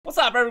What's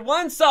up,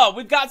 everyone? So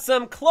we've got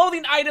some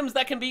clothing items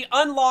that can be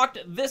unlocked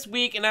this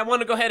week, and I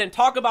want to go ahead and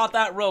talk about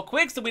that real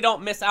quick so we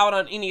don't miss out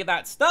on any of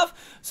that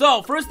stuff.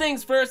 So first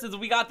things first is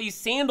we got these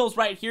sandals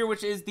right here,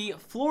 which is the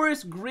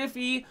Florist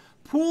Griffey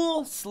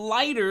pool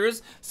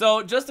sliders.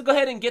 So just to go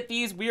ahead and get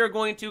these, we are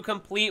going to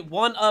complete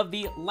one of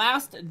the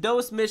last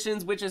dose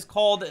missions, which is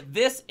called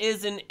This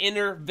Is an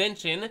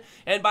Intervention,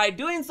 and by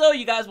doing so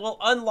you guys will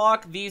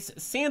unlock these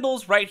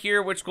sandals right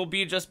here, which will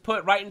be just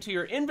put right into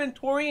your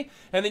inventory,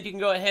 and then you can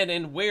go ahead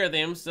and wear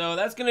them. So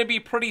that's going to be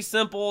pretty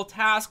simple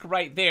task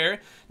right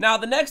there. Now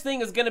the next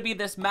thing is going to be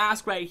this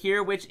mask right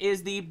here, which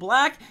is the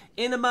Black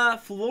Enema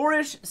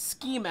Flourish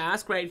Ski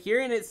Mask right here,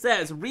 and it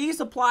says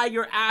resupply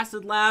your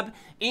acid lab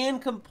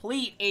and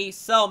complete a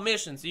cell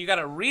mission. So you got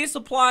to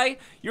resupply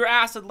your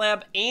acid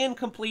lab and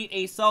complete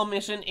a cell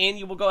mission, and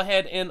you will go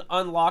ahead and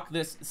unlock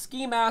this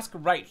ski mask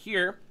right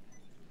here.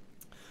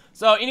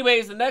 So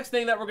anyways, the next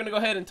thing that we're going to go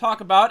ahead and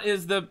talk about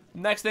is the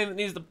next thing that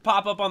needs to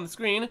pop up on the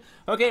screen.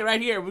 Okay,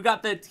 right here, we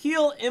got the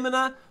Teal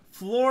Emina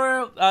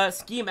Flora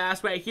ski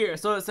mask right here.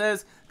 So it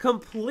says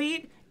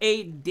complete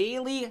a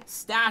daily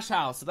stash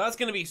house. So that's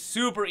going to be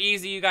super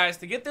easy, you guys,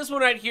 to get this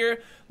one right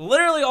here.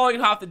 Literally all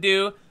you have to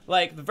do,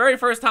 like the very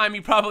first time,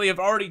 you probably have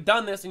already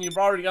done this and you've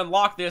already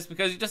unlocked this,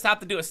 because you just have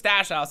to do a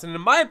stash house. And in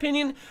my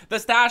opinion, the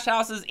stash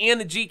houses and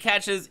the G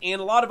catches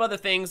and a lot of other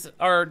things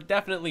are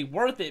definitely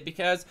worth it,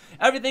 because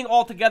everything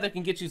all together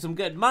can get you some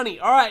good money.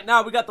 All right,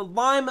 now we got the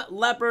Lime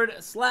Leopard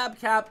slab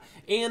cap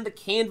and the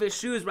canvas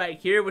shoes right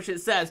here, which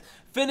it says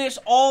finish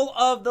all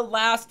of the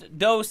last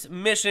dose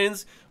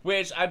missions,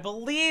 which I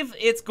believe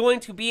it's going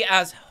to be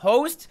as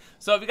host.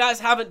 So if you guys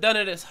haven't done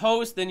it as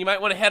host, then you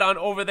might want to head on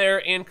over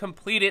there and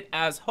complete it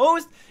as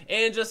host,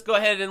 and just go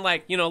ahead and,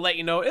 like, you know, let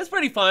you know it's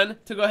pretty fun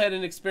to go ahead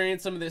and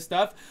experience some of this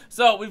stuff.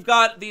 So we've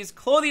got these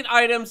clothing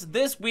items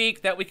this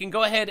week that we can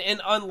go ahead and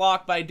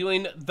unlock by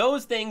doing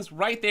those things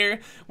right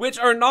there, which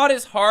are not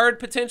as hard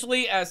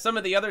potentially as some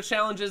of the other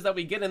challenges that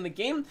we get in the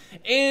game.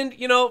 And,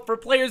 you know, for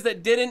players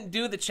that didn't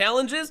do the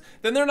challenges,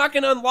 then they're not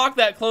going to unlock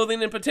that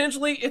clothing, and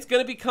potentially it's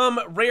going to become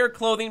rare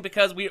clothing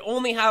because we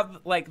only have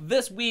like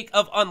this week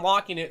of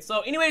unlocking it. So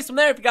anyways, from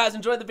there, if you guys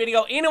enjoyed the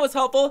video and it was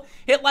helpful,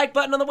 hit like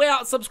button on the way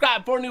out,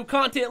 subscribe for new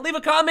content, leave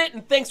a comment,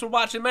 and thanks for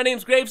watching. My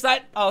name's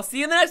GRAVESIGHT. I'll see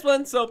you in the next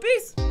one, so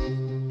peace.